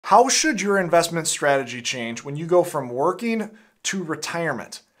How should your investment strategy change when you go from working to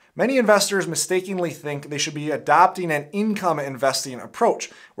retirement? Many investors mistakenly think they should be adopting an income investing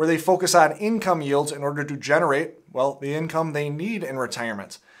approach, where they focus on income yields in order to generate, well, the income they need in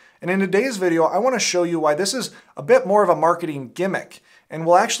retirement. And in today's video, I want to show you why this is a bit more of a marketing gimmick and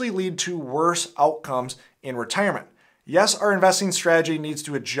will actually lead to worse outcomes in retirement. Yes, our investing strategy needs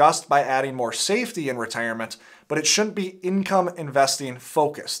to adjust by adding more safety in retirement, but it shouldn't be income investing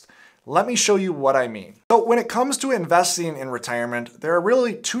focused. Let me show you what I mean. So when it comes to investing in retirement, there are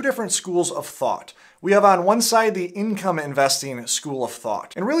really two different schools of thought. We have on one side the income investing school of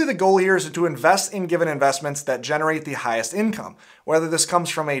thought. And really the goal here is to invest in given investments that generate the highest income. Whether this comes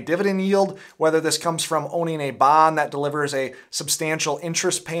from a dividend yield, whether this comes from owning a bond that delivers a substantial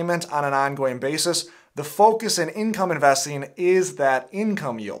interest payment on an ongoing basis, the focus in income investing is that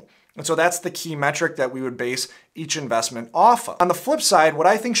income yield. And so that's the key metric that we would base each investment off of. On the flip side, what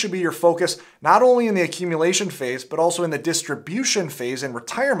I think should be your focus, not only in the accumulation phase, but also in the distribution phase in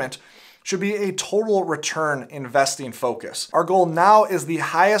retirement, should be a total return investing focus. Our goal now is the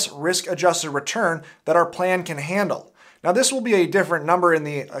highest risk-adjusted return that our plan can handle. Now, this will be a different number in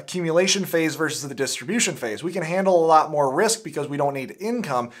the accumulation phase versus the distribution phase. We can handle a lot more risk because we don't need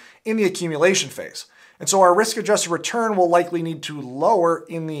income in the accumulation phase. And so our risk-adjusted return will likely need to lower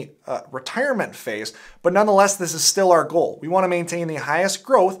in the retirement phase, but nonetheless, this is still our goal. We want to maintain the highest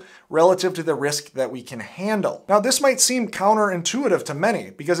growth relative to the risk that we can handle. Now, this might seem counterintuitive to many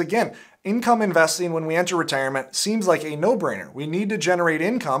because, again, income investing when we enter retirement seems like a no-brainer. We need to generate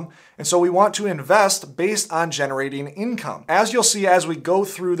income, and so we want to invest based on generating income. As you'll see as we go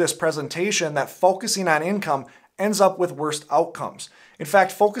through this presentation, that focusing on income ends up with worst outcomes. In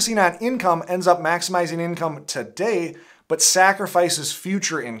fact, focusing on income ends up maximizing income today, but sacrifices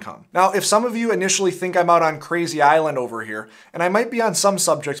future income. Now, if some of you initially think I'm out on crazy island over here, and I might be on some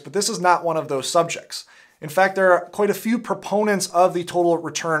subjects, but this is not one of those subjects. In fact, there are quite a few proponents of the total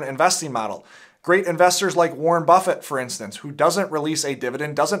return investing model. Great investors like Warren Buffett, for instance, who doesn't release a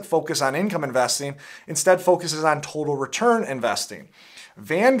dividend, doesn't focus on income investing, instead focuses on total return investing.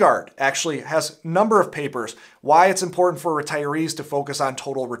 Vanguard actually has a number of papers why it's important for retirees to focus on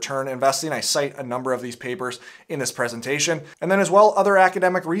total return investing. I cite a number of these papers in this presentation. And then as well, other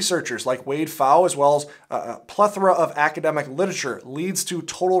academic researchers like Wade Pfau, as well as a plethora of academic literature leads to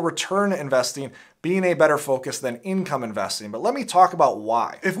total return investing being a better focus than income investing. But let me talk about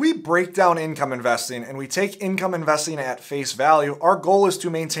why. If we break down income investing and we take income investing at face value, our goal is to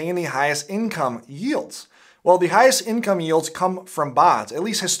maintain the highest income yields. Well, the highest income yields come from bonds, at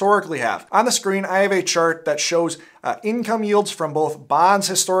least historically have. On the screen, I have a chart that shows income yields from both bonds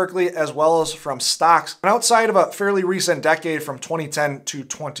historically as well as from stocks. And outside of a fairly recent decade from 2010 to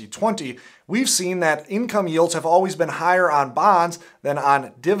 2020, we've seen that income yields have always been higher on bonds than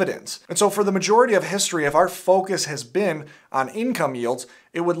on dividends. And so for the majority of history, if our focus has been on income yields,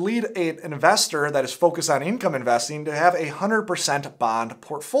 it would lead an investor that is focused on income investing to have a 100% bond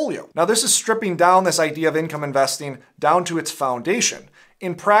portfolio. Now, this is stripping down this idea of income investing down to its foundation.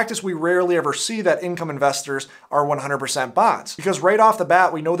 In practice, we rarely ever see that income investors are 100% bonds because right off the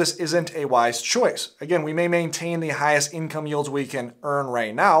bat, we know this isn't a wise choice. Again, we may maintain the highest income yields we can earn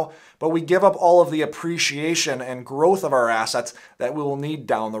right now, but we give up all of the appreciation and growth of our assets that we will need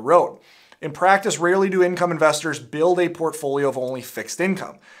down the road. In practice, rarely do income investors build a portfolio of only fixed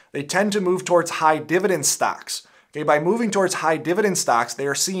income. They tend to move towards high dividend stocks. Okay, by moving towards high dividend stocks, they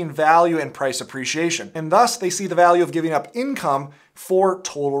are seeing value in price appreciation, and thus they see the value of giving up income for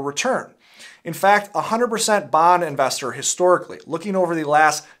total return. In fact, a 100% bond investor historically, looking over the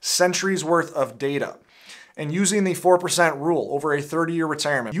last century's worth of data, and using the 4% rule over a 30-year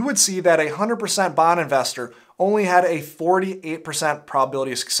retirement, you would see that a 100% bond investor only had a 48%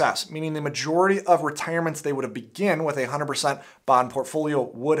 probability of success, meaning the majority of retirements they would have begin with a 100% bond portfolio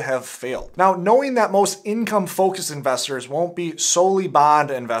would have failed. Now, knowing that most income-focused investors won't be solely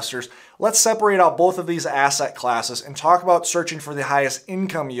bond investors, let's separate out both of these asset classes and talk about searching for the highest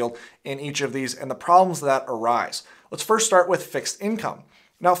income yield in each of these and the problems that arise. Let's first start with fixed income.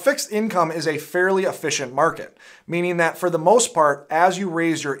 Now, fixed income is a fairly efficient market, meaning that for the most part, as you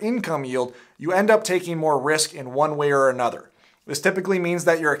raise your income yield, you end up taking more risk in one way or another. This typically means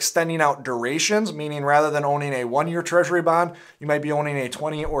that you're extending out durations, meaning rather than owning a 1-year treasury bond, you might be owning a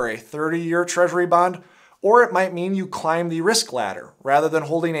 20 or a 30-year treasury bond. Or it might mean you climb the risk ladder. Rather than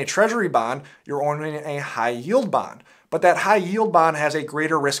holding a treasury bond, you're owning a high yield bond. But that high yield bond has a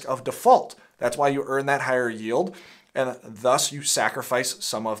greater risk of default. That's why you earn that higher yield, and thus you sacrifice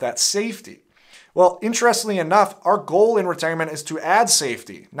some of that safety. Well, interestingly enough, our goal in retirement is to add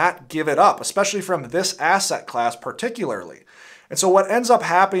safety, not give it up, especially from this asset class particularly. And so what ends up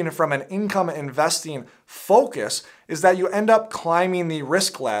happening from an income investing focus is that you end up climbing the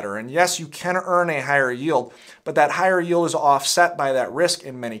risk ladder. And yes, you can earn a higher yield, but that higher yield is offset by that risk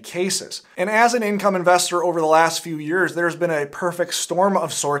in many cases. And as an income investor over the last few years, there's been a perfect storm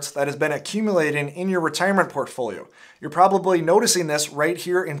of sorts that has been accumulating in your retirement portfolio. You're probably noticing this right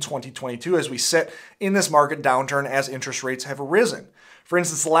here in 2022 as we sit in this market downturn as interest rates have risen. For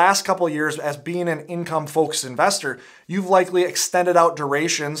instance, the last couple of years as being an income-focused investor, you've likely extended out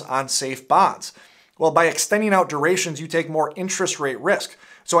durations on safe bonds. Well, by extending out durations, you take more interest rate risk.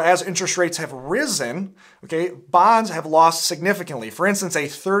 So as interest rates have risen, bonds have lost significantly. For instance, a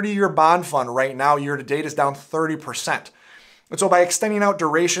 30-year bond fund right now, year to date, is down 30%. And so by extending out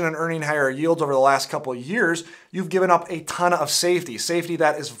duration and earning higher yields over the last couple of years, you've given up a ton of safety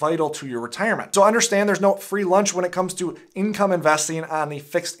that is vital to your retirement. So understand there's no free lunch when it comes to income investing on the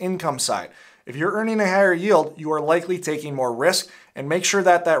fixed income side. If you're earning a higher yield, you are likely taking more risk, and make sure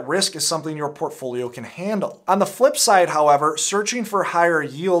that that risk is something your portfolio can handle. On the flip side, however, searching for higher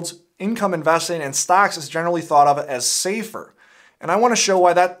yields, income investing in stocks is generally thought of as safer. And I want to show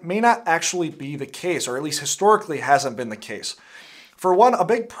why that may not actually be the case, or at least historically hasn't been the case. For one, a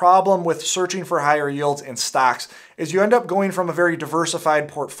big problem with searching for higher yields in stocks is you end up going from a very diversified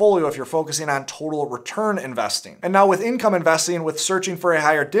portfolio if you're focusing on total return investing. And now with income investing, with searching for a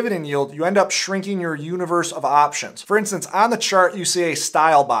higher dividend yield, you end up shrinking your universe of options. For instance, on the chart, you see a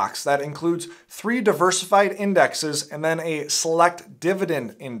style box that includes 3 diversified indexes and then a select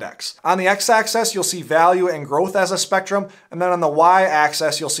dividend index. On the x-axis, you'll see value and growth as a spectrum, and then on the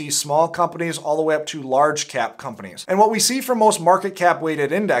y-axis, you'll see small companies all the way up to large cap companies. And what we see from most market cap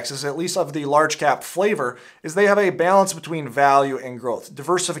weighted indexes, at least of the large cap flavor, is they have a balance between value and growth,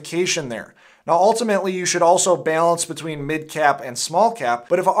 diversification there. Now, ultimately, you should also balance between mid cap and small cap,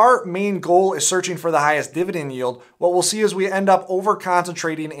 but if our main goal is searching for the highest dividend yield, what we'll see is we end up over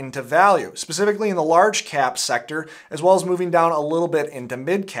concentrating into value, specifically in the large cap sector, as well as moving down a little bit into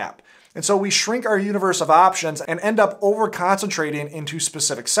mid cap. And so we shrink our universe of options and end up over concentrating into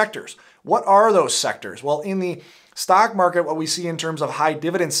specific sectors. What are those sectors? Well, in the stock market, what we see in terms of high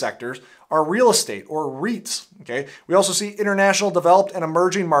dividend sectors are real estate or REITs. We also see international developed and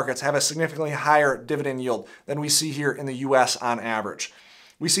emerging markets have a significantly higher dividend yield than we see here in the US on average.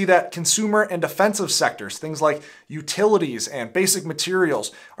 We see that consumer and defensive sectors, things like utilities and basic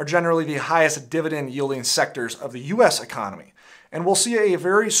materials, are generally the highest dividend yielding sectors of the US economy. And we'll see a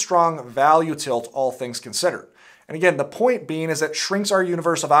very strong value tilt, all things considered. And again, the point being is that shrinks our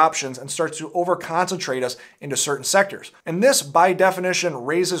universe of options and starts to over-concentrate us into certain sectors. And this, by definition,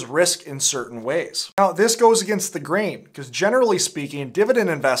 raises risk in certain ways. Now, this goes against the grain, because generally speaking, dividend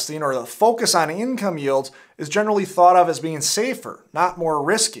investing, or the focus on income yields, is generally thought of as being safer, not more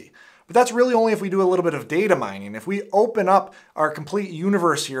risky. But that's really only if we do a little bit of data mining. If we open up our complete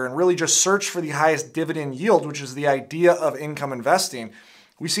universe here and really just search for the highest dividend yield, which is the idea of income investing,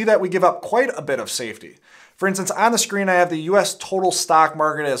 we see that we give up quite a bit of safety. For instance, on the screen, I have the US total stock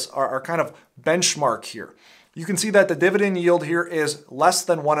market as our kind of benchmark here. You can see that the dividend yield here is less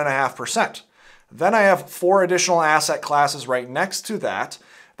than 1.5%. Then I have 4 additional asset classes right next to that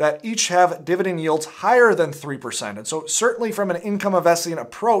each have dividend yields higher than 3%. And so certainly from an income investing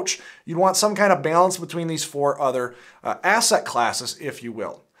approach, you'd want some kind of balance between these 4 other asset classes, if you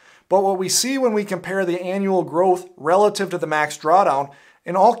will. But what we see when we compare the annual growth relative to the max drawdown,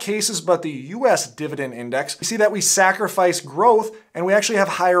 in all cases but the US dividend index, we see that we sacrifice growth and we actually have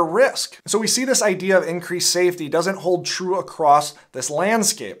higher risk. So we see this idea of increased safety doesn't hold true across this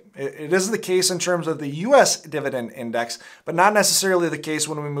landscape. It is the case in terms of the US dividend index, but not necessarily the case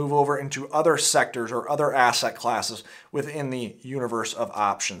when we move over into other sectors or other asset classes within the universe of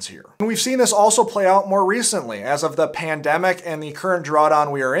options here. And we've seen this also play out more recently. As of the pandemic and the current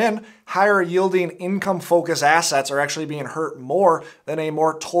drawdown we are in, higher yielding income-focused assets are actually being hurt more than a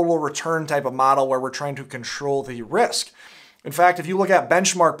more total return type of model where we're trying to control the risk. In fact, if you look at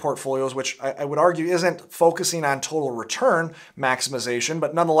benchmark portfolios, which I would argue isn't focusing on total return maximization,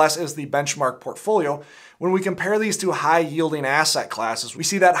 but nonetheless is the benchmark portfolio, when we compare these two high-yielding asset classes, we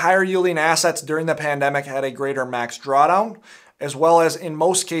see that higher-yielding assets during the pandemic had a greater max drawdown, as well as in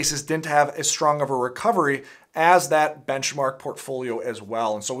most cases didn't have as strong of a recovery as that benchmark portfolio as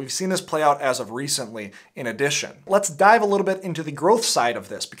well. And so we've seen this play out as of recently in addition. Let's dive a little bit into the growth side of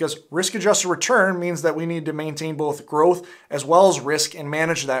this, because risk-adjusted return means that we need to maintain both growth as well as risk and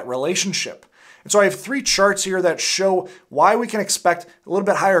manage that relationship. And so I have 3 charts here that show why we can expect a little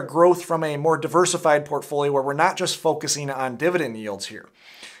bit higher growth from a more diversified portfolio where we're not just focusing on dividend yields here.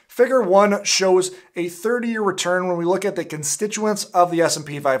 Figure 1 shows a 30-year return when we look at the constituents of the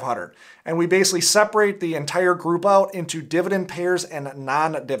S&P 500. And we basically separate the entire group out into dividend payers and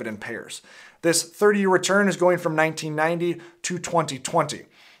non-dividend payers. This 30-year return is going from 1990 to 2020.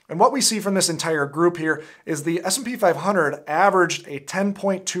 And what we see from this entire group here is the S&P 500 averaged a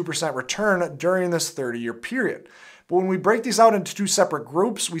 10.2% return during this 30-year period. But when we break these out into two separate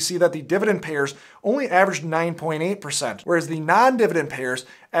groups, we see that the dividend payers only averaged 9.8%, whereas the non-dividend payers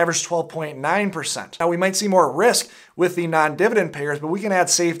averaged 12.9%. Now, we might see more risk with the non-dividend payers, but we can add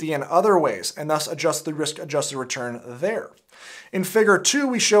safety in other ways and thus adjust the risk-adjusted return there. In Figure 2,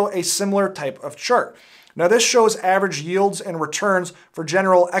 we show a similar type of chart. Now, this shows average yields and returns for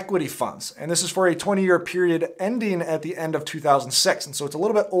general equity funds, and this is for a 20-year period ending at the end of 2006, and so it's a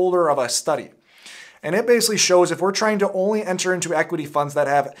little bit older of a study. And it basically shows if we're trying to only enter into equity funds that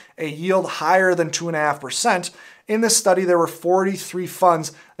have a yield higher than 2.5%, in this study there were 43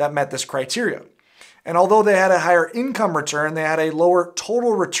 funds that met this criteria. And although they had a higher income return, they had a lower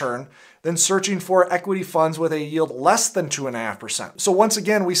total return than searching for equity funds with a yield less than 2.5%. So once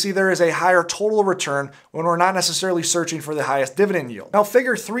again, we see there is a higher total return when we're not necessarily searching for the highest dividend yield. Now,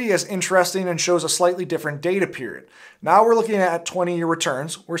 Figure 3 is interesting and shows a slightly different data period. Now we're looking at 20-year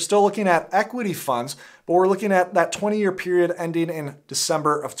returns. We're still looking at equity funds, but we're looking at that 20-year period ending in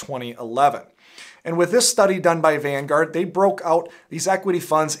December of 2011. And with this study done by Vanguard, they broke out these equity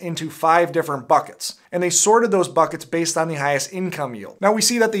funds into 5 different buckets. And they sorted those buckets based on the highest income yield. Now we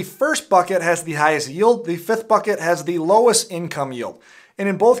see that the first bucket has the highest yield, the fifth bucket has the lowest income yield. And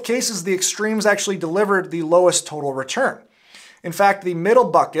in both cases, the extremes actually delivered the lowest total return. In fact, the middle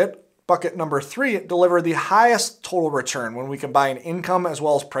bucket, bucket number 3, delivered the highest total return when we combine income as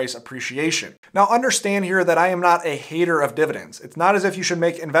well as price appreciation. Now understand here that I am not a hater of dividends. It's not as if you should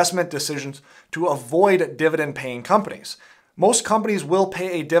make investment decisions to avoid dividend paying companies. Most companies will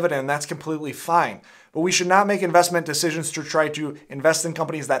pay a dividend, that's completely fine. But we should not make investment decisions to try to invest in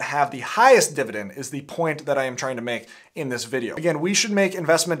companies that have the highest dividend is the point that I am trying to make in this video. Again, we should make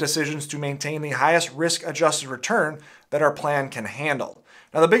investment decisions to maintain the highest risk-adjusted return that our plan can handle.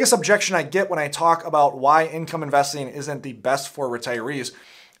 Now, the biggest objection I get when I talk about why income investing isn't the best for retirees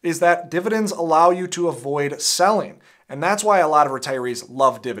is that dividends allow you to avoid selling. And that's why a lot of retirees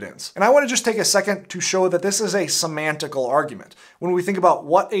love dividends. And I want to just take a second to show that this is a semantical argument when we think about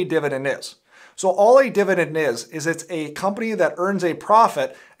what a dividend is. So all a dividend is it's a company that earns a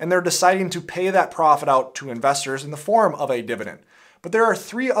profit and they're deciding to pay that profit out to investors in the form of a dividend. But there are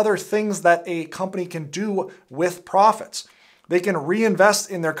 3 other things that a company can do with profits. They can reinvest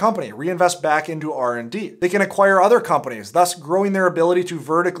in their company, reinvest back into R&D. They can acquire other companies, thus growing their ability to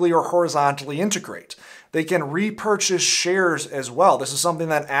vertically or horizontally integrate. They can repurchase shares as well. This is something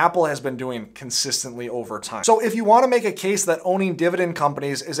that Apple has been doing consistently over time. So if you want to make a case that owning dividend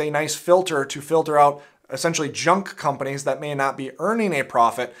companies is a nice filter to filter out essentially junk companies that may not be earning a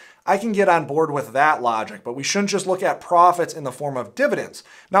profit, I can get on board with that logic, but we shouldn't just look at profits in the form of dividends.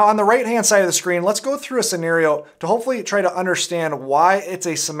 Now, on the right-hand side of the screen, let's go through a scenario to hopefully try to understand why it's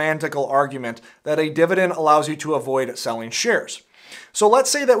a semantical argument that a dividend allows you to avoid selling shares. So let's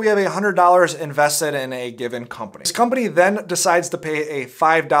say that we have $100 invested in a given company. This company then decides to pay a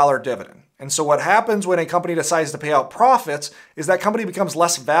 $5 dividend. And so what happens when a company decides to pay out profits is that company becomes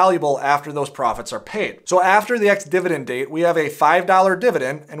less valuable after those profits are paid. So after the ex-dividend date, we have a $5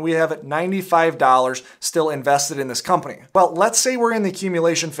 dividend and we have $95 still invested in this company. Well, let's say we're in the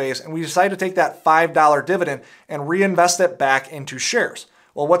accumulation phase and we decide to take that $5 dividend and reinvest it back into shares.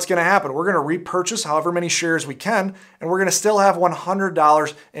 Well, what's going to happen? We're going to repurchase however many shares we can, and we're going to still have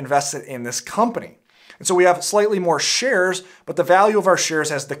 $100 invested in this company. And so we have slightly more shares, but the value of our shares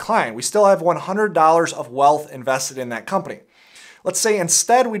has declined. We still have $100 of wealth invested in that company. Let's say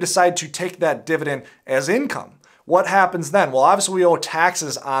instead we decide to take that dividend as income. What happens then? Well, obviously we owe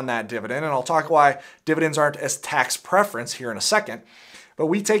taxes on that dividend, and I'll talk why dividends aren't as tax preference here in a second. But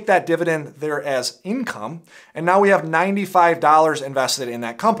we take that dividend there as income, and now we have $95 invested in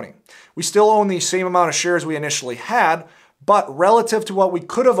that company. We still own the same amount of shares we initially had, but relative to what we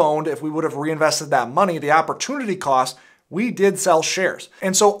could have owned if we would have reinvested that money, the opportunity cost, we did sell shares.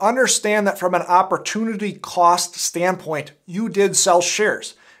 And so understand that from an opportunity cost standpoint, you did sell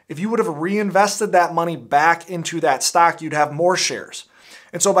shares. If you would have reinvested that money back into that stock, you'd have more shares.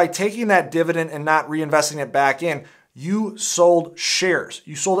 And so by taking that dividend and not reinvesting it back in, you sold shares.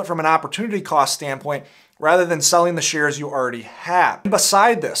 You sold it from an opportunity cost standpoint rather than selling the shares you already had. And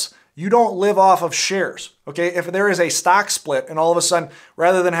beside this, you don't live off of shares, okay? If there is a stock split and all of a sudden,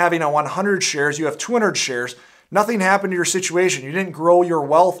 rather than having 100 shares, you have 200 shares, nothing happened to your situation. You didn't grow your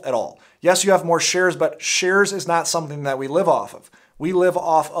wealth at all. Yes, you have more shares, but shares is not something that we live off of. We live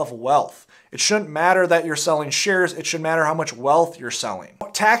off of wealth. It shouldn't matter that you're selling shares, it should matter how much wealth you're selling.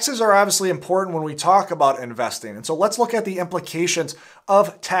 Taxes are obviously important when we talk about investing. And so let's look at the implications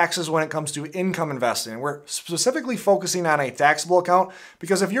of taxes when it comes to income investing. We're specifically focusing on a taxable account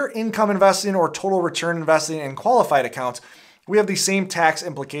because if you're income investing or total return investing in qualified accounts, we have the same tax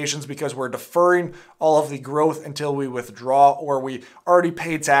implications because we're deferring all of the growth until we withdraw or we already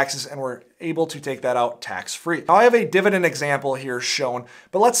paid taxes and we're able to take that out tax-free. Now I have a dividend example here shown,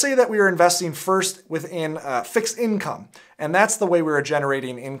 but let's say that we are investing first within fixed income, and that's the way we're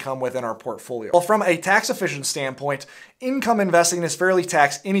generating income within our portfolio. Well, from a tax-efficient standpoint, income investing is fairly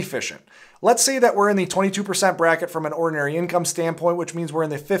tax inefficient. Let's say that we're in the 22% bracket from an ordinary income standpoint, which means we're in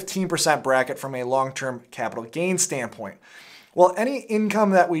the 15% bracket from a long-term capital gain standpoint. Well, any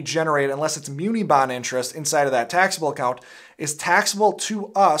income that we generate, unless it's muni bond interest inside of that taxable account, is taxable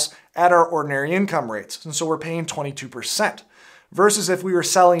to us at our ordinary income rates. And so we're paying 22%. Versus if we were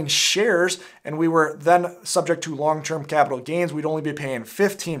selling shares and we were then subject to long-term capital gains, we'd only be paying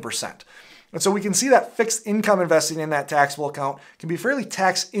 15%. And so we can see that fixed income investing in that taxable account can be fairly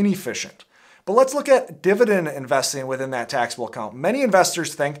tax inefficient. But let's look at dividend investing within that taxable account. Many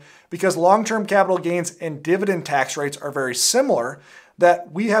investors think because long-term capital gains and dividend tax rates are very similar,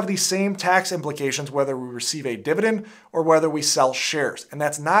 that we have the same tax implications whether we receive a dividend or whether we sell shares. And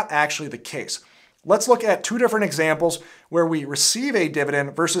that's not actually the case. Let's look at two different examples where we receive a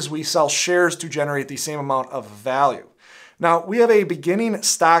dividend versus we sell shares to generate the same amount of value. Now, we have a beginning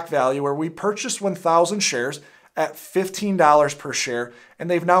stock value where we purchased 1,000 shares at $15 per share, and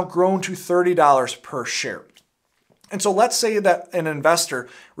they've now grown to $30 per share. And so let's say that an investor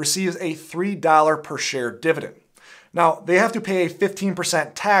receives a $3 per share dividend. Now, they have to pay a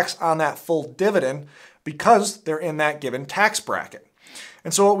 15% tax on that full dividend because they're in that given tax bracket.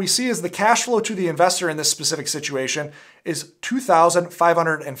 And so what we see is the cash flow to the investor in this specific situation is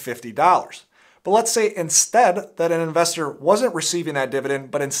 $2,550. But let's say instead that an investor wasn't receiving that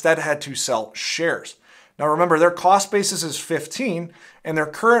dividend, but instead had to sell shares. Now remember, their cost basis is $15 and their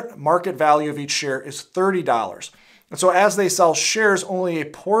current market value of each share is $30. And so as they sell shares, only a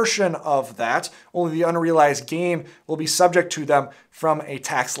portion of that, only the unrealized gain will be subject to them from a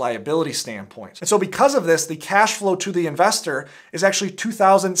tax liability standpoint. And so because of this, the cash flow to the investor is actually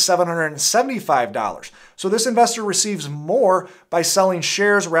 $2,775. So this investor receives more by selling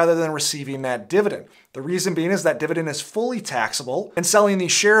shares rather than receiving that dividend. The reason being is that dividend is fully taxable and selling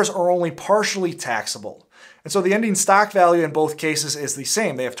these shares are only partially taxable. And so the ending stock value in both cases is the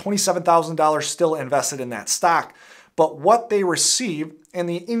same. They have $27,000 still invested in that stock. But what they receive and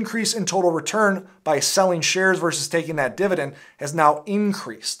the increase in total return by selling shares versus taking that dividend has now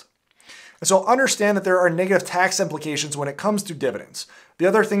increased. And so understand that there are negative tax implications when it comes to dividends. The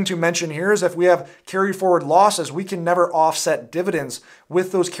other thing to mention here is if we have carry forward losses, we can never offset dividends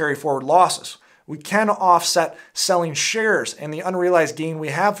with those carry forward losses. We can offset selling shares and the unrealized gain we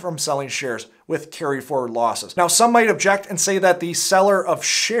have from selling shares with carry forward losses. Now, some might object and say that the seller of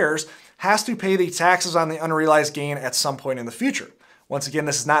shares has to pay the taxes on the unrealized gain at some point in the future. Once again,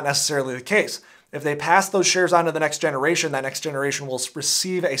 this is not necessarily the case. If they pass those shares on to the next generation, that next generation will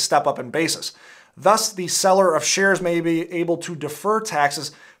receive a step up in basis. Thus, the seller of shares may be able to defer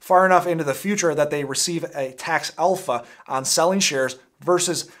taxes far enough into the future that they receive a tax alpha on selling shares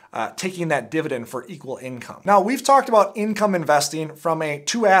versus taking that dividend for equal income. Now, we've talked about income investing from a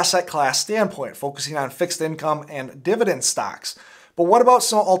two asset class standpoint, focusing on fixed income and dividend stocks. But what about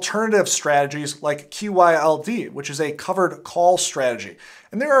some alternative strategies like QYLD, which is a covered call strategy?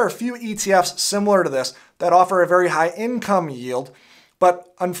 And there are a few ETFs similar to this that offer a very high income yield,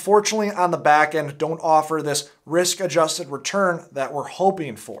 but unfortunately on the back end don't offer this risk-adjusted return that we're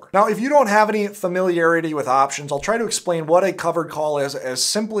hoping for. Now, if you don't have any familiarity with options, I'll try to explain what a covered call is as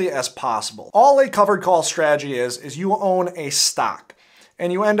simply as possible. All a covered call strategy is you own a stock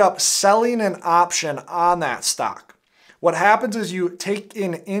and you end up selling an option on that stock. What happens is you take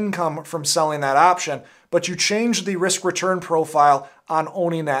in income from selling that option, but you change the risk return profile on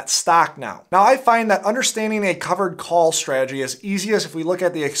owning that stock now. Now, I find that understanding a covered call strategy is easiest if we look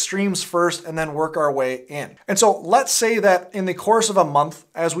at the extremes first and then work our way in. And so let's say that in the course of a month,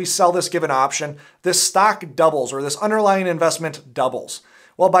 as we sell this given option, this stock doubles or this underlying investment doubles.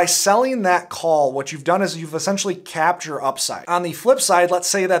 Well, by selling that call, what you've done is you've essentially capped your upside. On the flip side, let's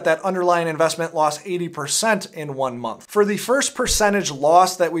say that that underlying investment lost 80% in 1 month. For the first percentage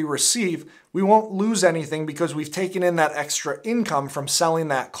loss that we receive, we won't lose anything because we've taken in that extra income from selling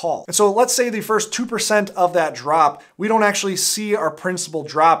that call. And so let's say the first 2% of that drop, we don't actually see our principal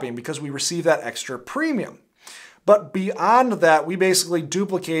dropping because we receive that extra premium. But beyond that, we basically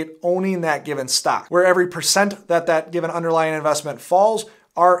duplicate owning that given stock, where every percent that that given underlying investment falls,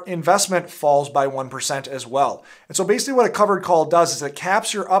 our investment falls by 1% as well. And so basically what a covered call does is it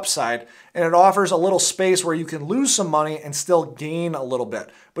caps your upside and it offers a little space where you can lose some money and still gain a little bit.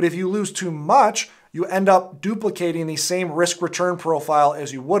 But if you lose too much, you end up duplicating the same risk return profile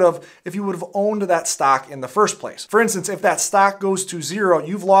as you would have if you would have owned that stock in the first place. For instance, if that stock goes to zero,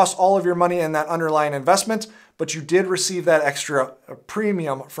 you've lost all of your money in that underlying investment, but you did receive that extra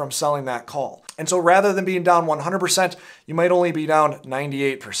premium from selling that call. And so rather than being down 100%, you might only be down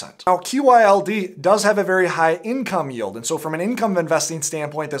 98%. Now, QYLD does have a very high income yield. And so from an income investing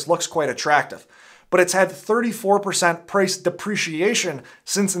standpoint, this looks quite attractive. But it's had 34% price depreciation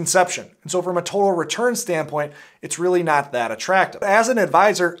since inception. And so from a total return standpoint, it's really not that attractive. As an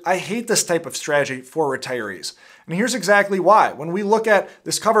advisor, I hate this type of strategy for retirees. And here's exactly why. When we look at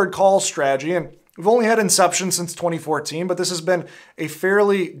this covered call strategy, and we've only had inception since 2014, but this has been a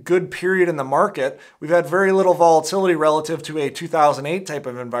fairly good period in the market. We've had very little volatility relative to a 2008 type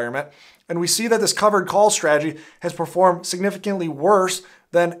of environment. And we see that this covered call strategy has performed significantly worse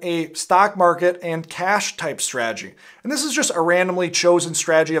than a stock market and cash type strategy. And this is just a randomly chosen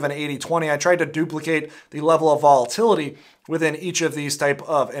strategy of an 80-20. I tried to duplicate the level of volatility within each of these type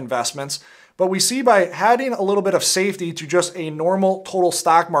of investments. But we see by adding a little bit of safety to just a normal total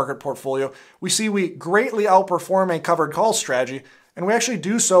stock market portfolio, we see we greatly outperform a covered call strategy, and we actually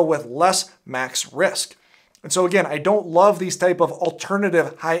do so with less max risk. And so again, I don't love these type of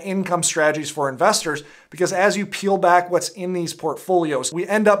alternative high income strategies for investors because as you peel back what's in these portfolios, we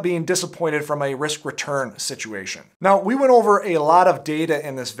end up being disappointed from a risk return situation. Now, we went over a lot of data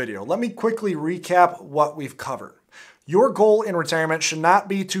in this video. Let me quickly recap what we've covered. Your goal in retirement should not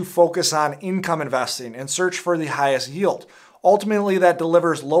be to focus on income investing and search for the highest yield. Ultimately, that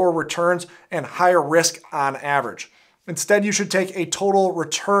delivers lower returns and higher risk on average. Instead, you should take a total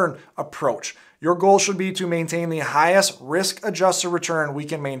return approach. Your goal should be to maintain the highest risk-adjusted return we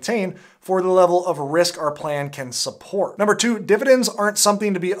can maintain for the level of risk our plan can support. Number two, dividends aren't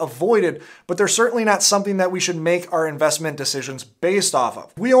something to be avoided, but they're certainly not something that we should make our investment decisions based off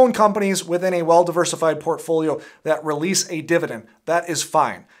of. We own companies within a well-diversified portfolio that release a dividend. That is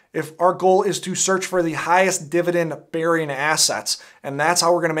fine. If our goal is to search for the highest dividend-bearing assets, and that's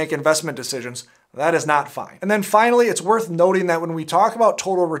how we're going to make investment decisions, that is not fine. And then finally, it's worth noting that when we talk about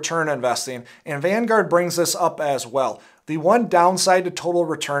total return investing, and Vanguard brings this up as well, the one downside to total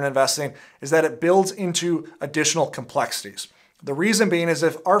return investing is that it builds into additional complexities. The reason being is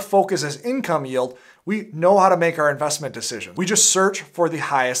if our focus is income yield, we know how to make our investment decisions. We just search for the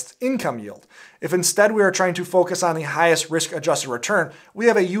highest income yield. If instead we are trying to focus on the highest risk-adjusted return, we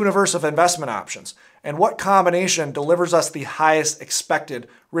have a universe of investment options. And what combination delivers us the highest expected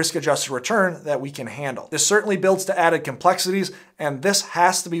risk-adjusted return that we can handle? This certainly builds to added complexities, and this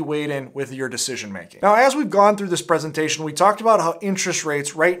has to be weighed in with your decision making. Now, as we've gone through this presentation, we talked about how interest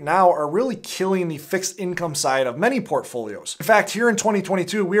rates right now are really killing the fixed income side of many portfolios. In fact, here in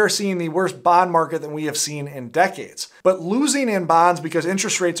 2022, we are seeing the worst bond market than we have seen in decades. But losing in bonds because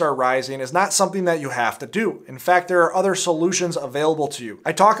interest rates are rising is not something that you have to do. In fact, there are other solutions available to you.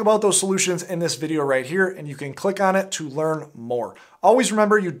 I talk about those solutions in this video right here, and you can click on it to learn more. Always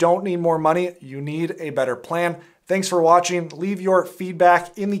remember, you don't need more money, you need a better plan. Thanks for watching. Leave your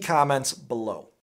feedback in the comments below.